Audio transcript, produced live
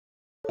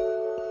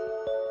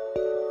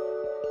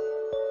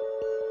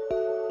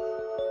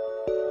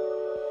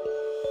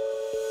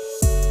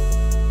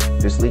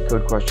This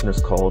LeetCode question is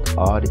called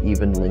odd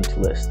even linked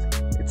list.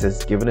 It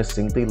says, given a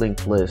singly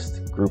linked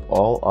list, group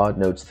all odd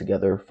nodes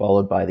together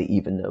followed by the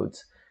even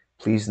nodes.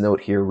 Please note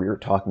here we are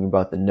talking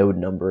about the node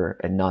number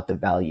and not the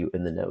value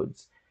in the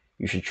nodes.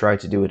 You should try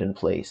to do it in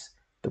place.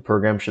 The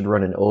program should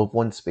run in O of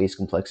 1 space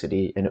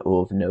complexity and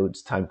O of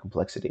nodes time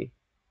complexity.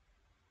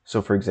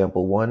 So for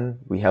example 1,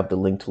 we have the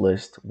linked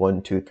list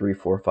 1, 2, 3,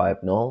 4,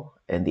 5 null,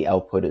 and the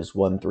output is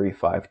 1, 3,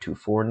 5, 2,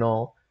 4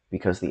 null,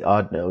 because the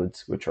odd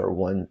nodes, which are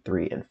 1,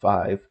 3, and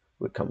 5,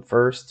 would come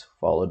first,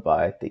 followed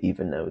by the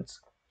even nodes.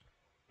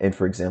 And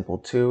for example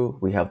 2,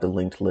 we have the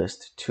linked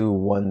list 2,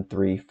 1,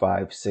 3,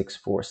 5, 6,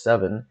 4,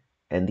 7,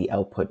 and the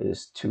output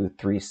is 2,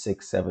 3,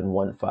 6, 7,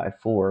 1, 5,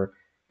 4,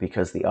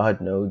 because the odd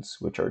nodes,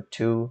 which are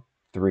 2,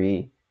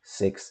 3,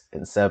 6,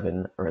 and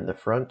 7, are in the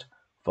front,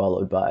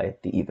 followed by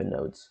the even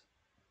nodes.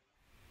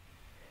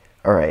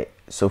 Alright,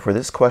 so for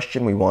this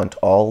question we want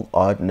all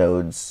odd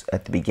nodes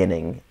at the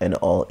beginning and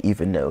all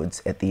even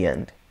nodes at the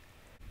end.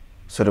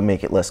 So to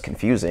make it less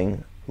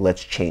confusing,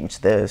 let's change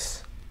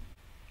this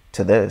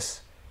to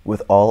this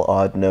with all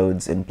odd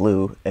nodes in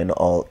blue and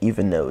all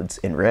even nodes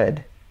in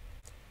red.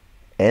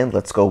 And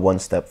let's go one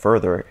step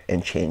further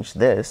and change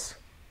this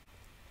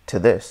to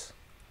this.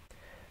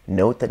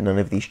 Note that none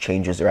of these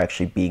changes are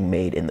actually being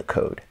made in the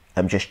code.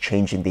 I'm just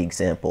changing the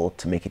example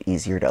to make it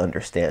easier to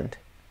understand.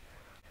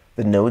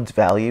 The nodes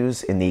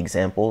values in the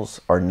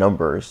examples are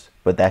numbers,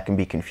 but that can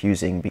be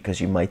confusing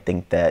because you might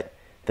think that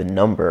the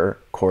number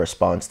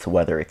corresponds to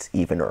whether it's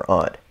even or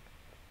odd.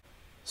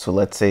 So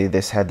let's say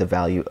this had the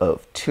value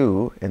of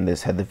 2 and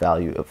this had the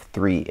value of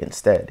 3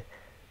 instead.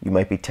 You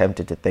might be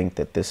tempted to think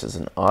that this is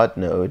an odd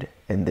node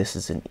and this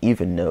is an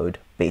even node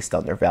based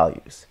on their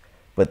values.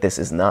 But this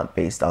is not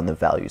based on the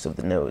values of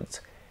the nodes.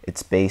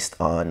 It's based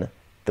on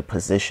the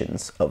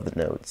positions of the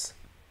nodes.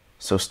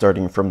 So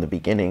starting from the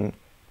beginning,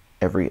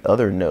 every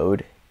other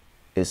node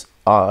is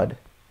odd,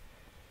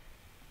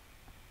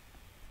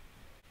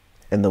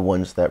 and the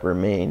ones that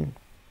remain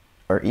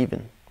are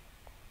even.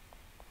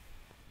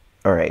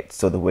 Alright,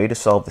 so the way to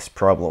solve this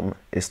problem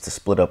is to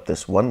split up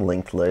this one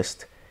linked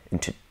list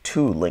into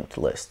two linked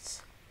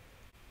lists.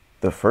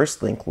 The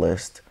first linked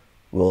list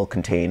will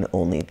contain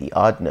only the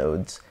odd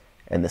nodes,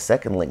 and the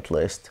second linked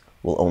list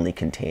will only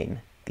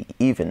contain the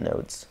even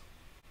nodes.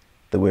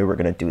 The way we're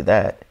going to do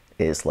that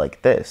is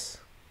like this.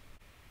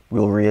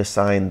 We'll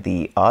reassign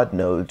the odd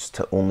nodes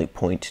to only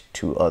point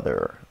to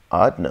other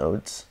odd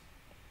nodes.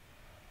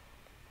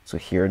 So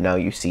here now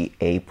you see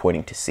A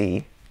pointing to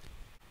C,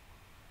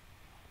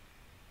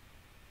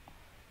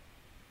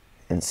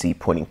 and C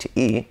pointing to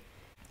E,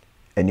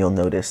 and you'll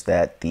notice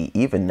that the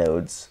even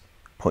nodes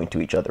point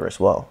to each other as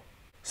well.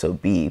 So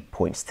B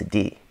points to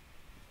D.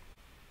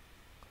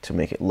 To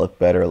make it look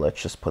better,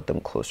 let's just put them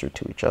closer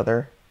to each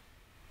other.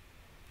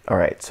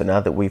 Alright, so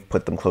now that we've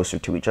put them closer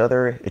to each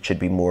other, it should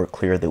be more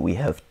clear that we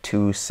have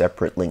two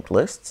separate linked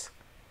lists.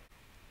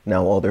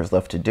 Now all there's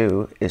left to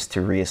do is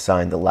to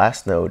reassign the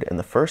last node in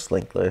the first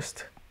linked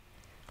list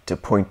to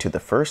point to the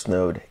first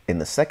node in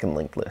the second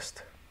linked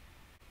list.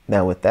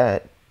 Now with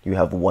that, you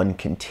have one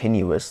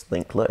continuous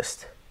linked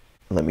list.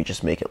 Let me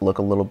just make it look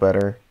a little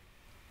better.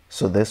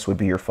 So this would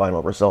be your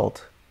final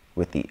result,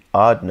 with the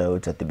odd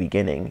nodes at the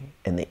beginning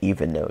and the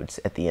even nodes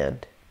at the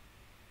end.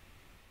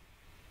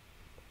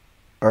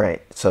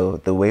 Alright, so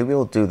the way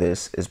we'll do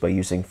this is by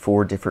using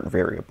 4 different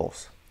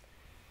variables.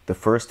 The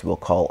first we'll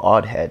call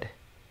odd head.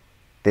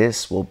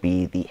 This will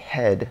be the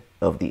head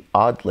of the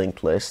odd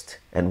linked list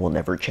and will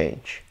never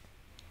change.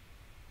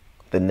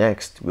 The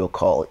next we'll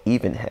call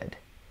even head.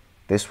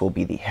 This will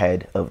be the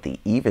head of the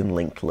even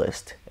linked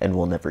list and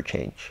will never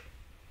change.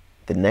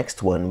 The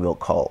next one we'll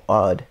call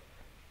odd.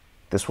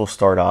 This will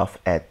start off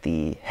at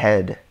the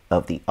head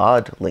of the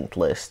odd linked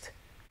list,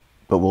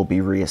 but will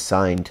be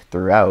reassigned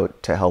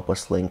throughout to help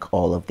us link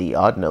all of the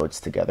odd nodes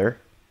together.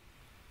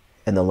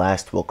 And the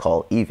last we'll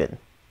call even.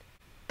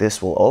 This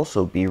will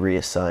also be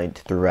reassigned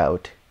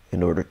throughout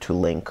in order to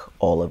link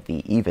all of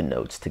the even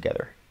nodes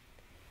together.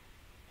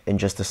 And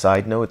just a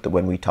side note that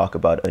when we talk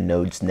about a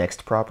node's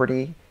next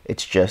property,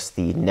 it's just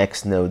the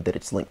next node that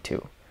it's linked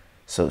to.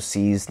 So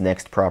C's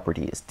next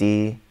property is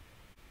D,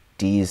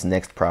 D's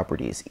next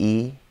property is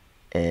E,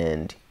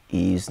 and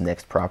E's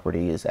next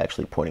property is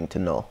actually pointing to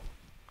null.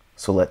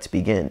 So let's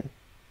begin.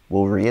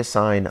 We'll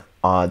reassign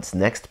odd's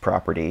next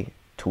property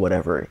to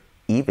whatever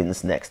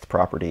even's next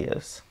property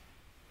is.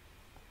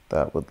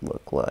 That would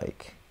look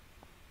like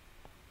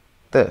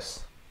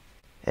this.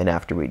 And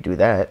after we do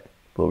that,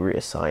 we'll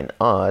reassign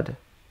odd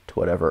to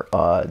whatever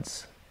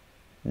odd's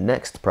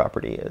next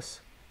property is.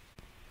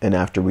 And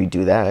after we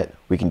do that,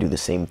 we can do the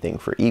same thing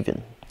for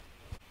even.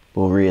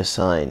 We'll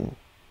reassign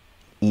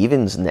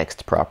even's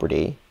next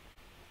property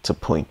to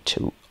point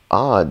to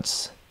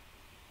odd's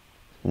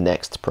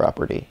next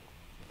property.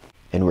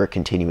 And we're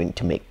continuing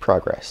to make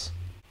progress.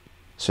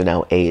 So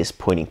now A is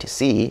pointing to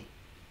C,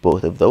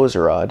 both of those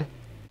are odd,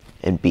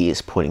 and B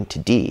is pointing to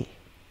D,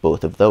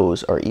 both of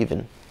those are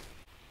even.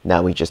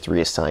 Now we just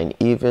reassign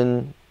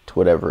even to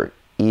whatever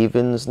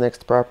even's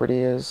next property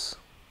is,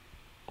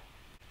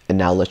 And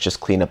now let's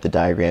just clean up the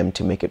diagram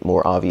to make it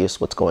more obvious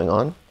what's going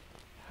on.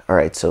 All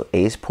right, so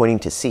A is pointing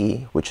to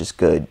C, which is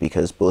good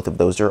because both of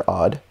those are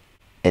odd.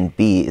 And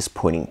B is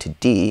pointing to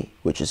D,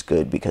 which is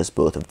good because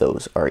both of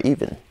those are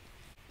even.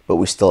 But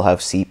we still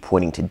have C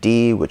pointing to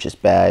D, which is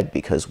bad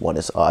because one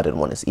is odd and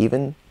one is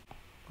even.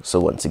 So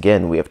once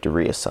again, we have to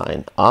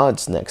reassign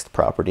odd's next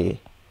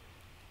property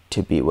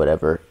to be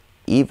whatever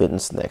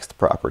even's next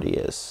property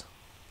is.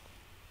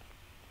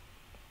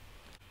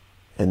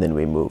 And then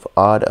we move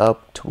odd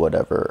up to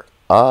whatever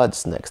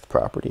odd's next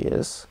property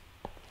is.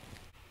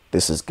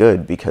 This is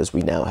good because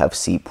we now have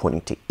C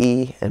pointing to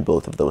E, and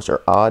both of those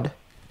are odd.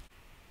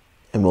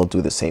 And we'll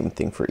do the same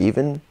thing for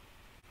even.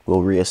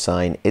 We'll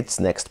reassign its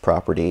next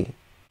property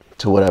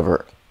to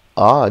whatever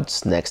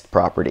odd's next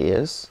property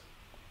is.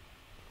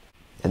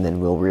 And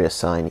then we'll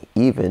reassign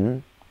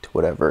even to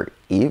whatever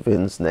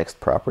even's next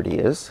property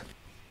is.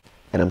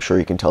 And I'm sure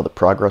you can tell the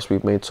progress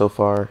we've made so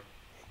far.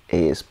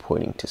 A is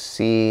pointing to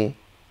C,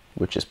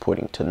 which is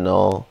pointing to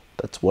null.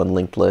 That's one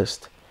linked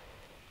list.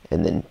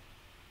 And then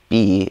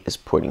B is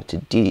pointing to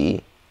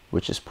D,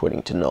 which is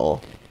pointing to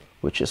null,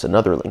 which is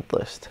another linked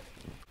list.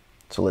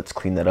 So let's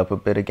clean that up a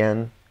bit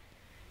again.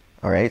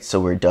 All right,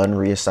 so we're done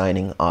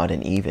reassigning odd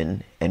and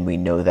even, and we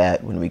know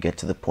that when we get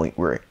to the point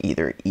where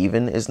either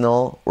even is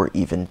null or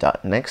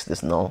even.next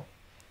is null.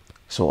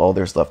 So all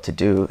there's left to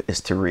do is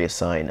to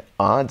reassign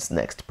odd's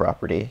next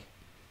property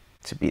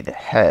to be the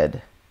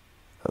head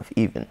of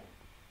even.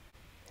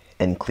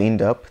 And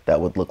cleaned up, that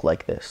would look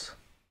like this.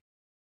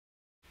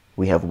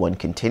 We have one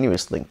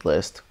continuous linked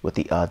list with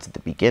the odds at the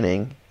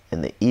beginning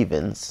and the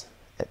evens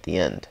at the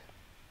end.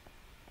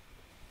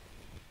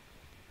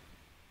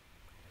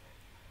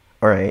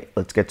 All right,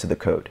 let's get to the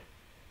code.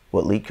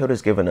 What LeetCode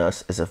has given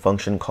us is a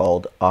function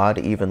called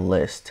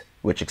odd-even-list,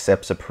 which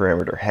accepts a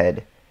parameter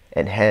head,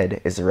 and head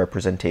is a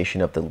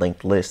representation of the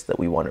linked list that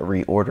we want to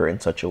reorder in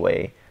such a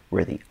way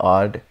where the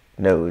odd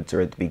nodes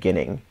are at the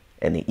beginning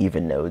and the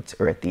even nodes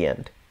are at the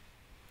end.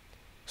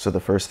 So the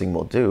first thing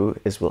we'll do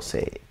is we'll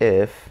say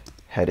if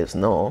head is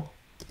null,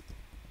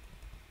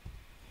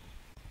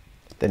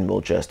 then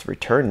we'll just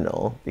return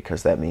null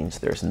because that means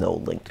there's no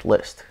linked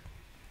list.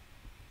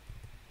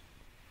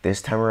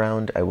 This time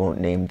around, I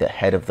won't name the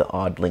head of the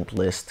odd linked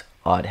list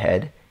odd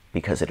head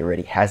because it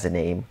already has a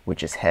name,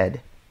 which is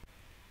head.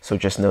 So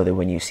just know that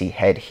when you see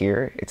head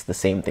here, it's the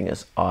same thing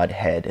as odd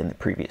head in the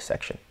previous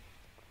section.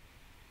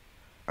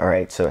 All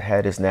right, so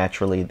head is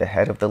naturally the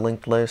head of the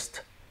linked list.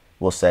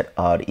 We'll set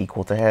odd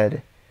equal to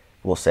head.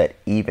 We'll set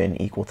even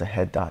equal to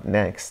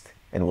head.next,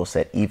 and we'll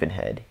set even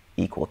head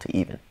equal to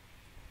even.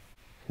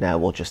 Now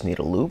we'll just need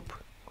a loop.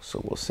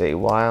 So we'll say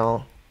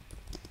while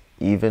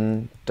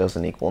even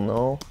doesn't equal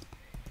null,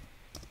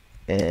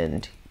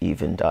 and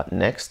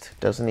even.next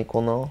doesn't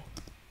equal null.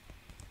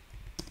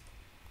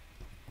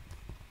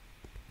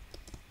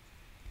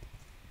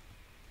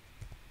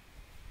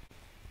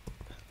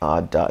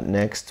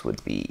 Odd.next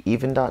would be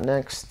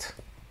even.next.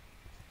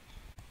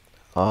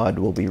 Odd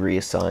will be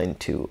reassigned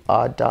to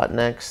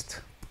odd.next.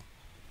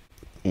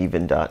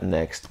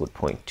 Even.next would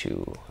point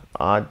to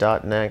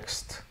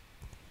odd.next.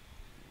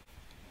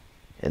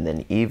 And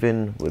then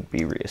even would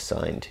be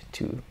reassigned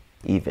to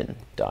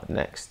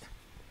even.next.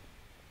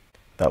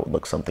 That would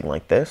look something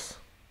like this.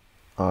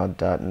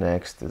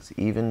 Odd.next is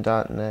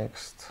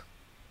even.next.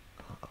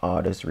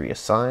 Odd is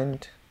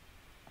reassigned.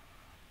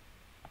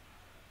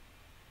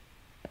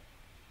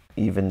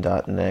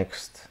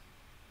 Even.next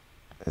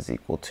is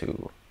equal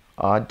to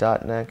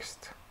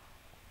odd.next.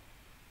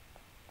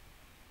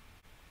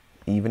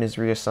 Even is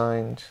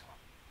reassigned.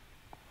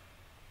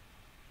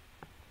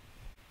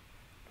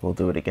 We'll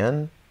do it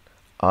again.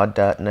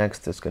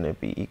 Odd.next is going to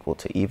be equal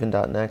to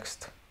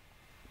even.next.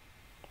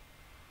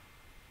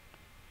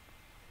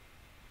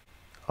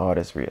 Odd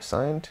is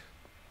reassigned.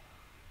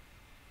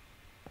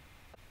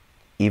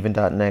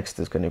 Even.next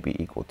is going to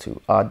be equal to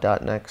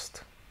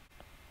odd.next.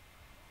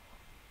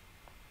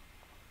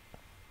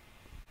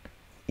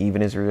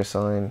 Even is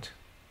reassigned.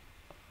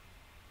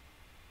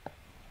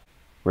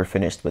 We're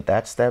finished with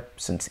that step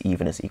since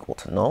even is equal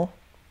to null.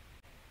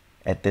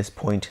 At this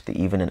point,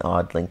 the even and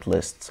odd linked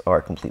lists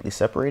are completely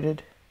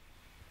separated.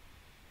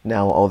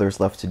 Now all there's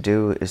left to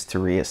do is to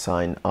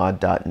reassign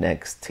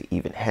odd.next to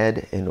even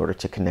head in order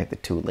to connect the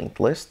two linked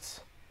lists.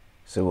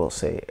 So we'll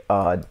say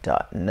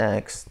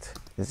odd.next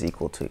is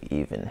equal to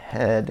even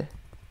head.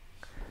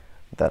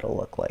 That'll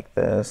look like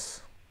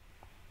this.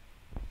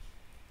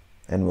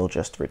 And we'll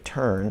just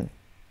return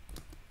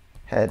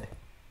head.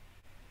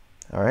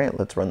 All right,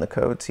 let's run the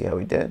code, see how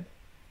we did.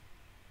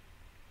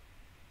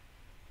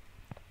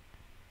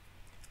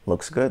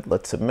 Looks good,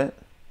 let's submit.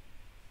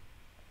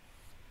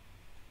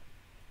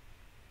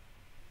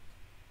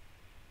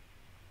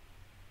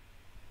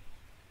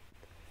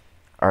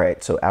 All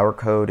right, so our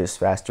code is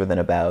faster than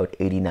about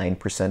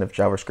 89% of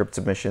JavaScript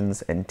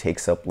submissions and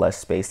takes up less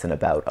space than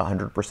about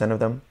 100% of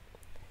them.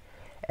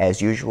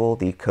 As usual,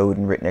 the code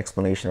and written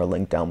explanation are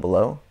linked down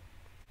below.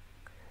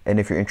 And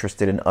if you're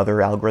interested in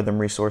other algorithm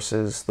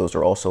resources, those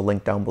are also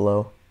linked down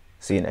below.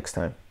 See you next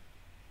time.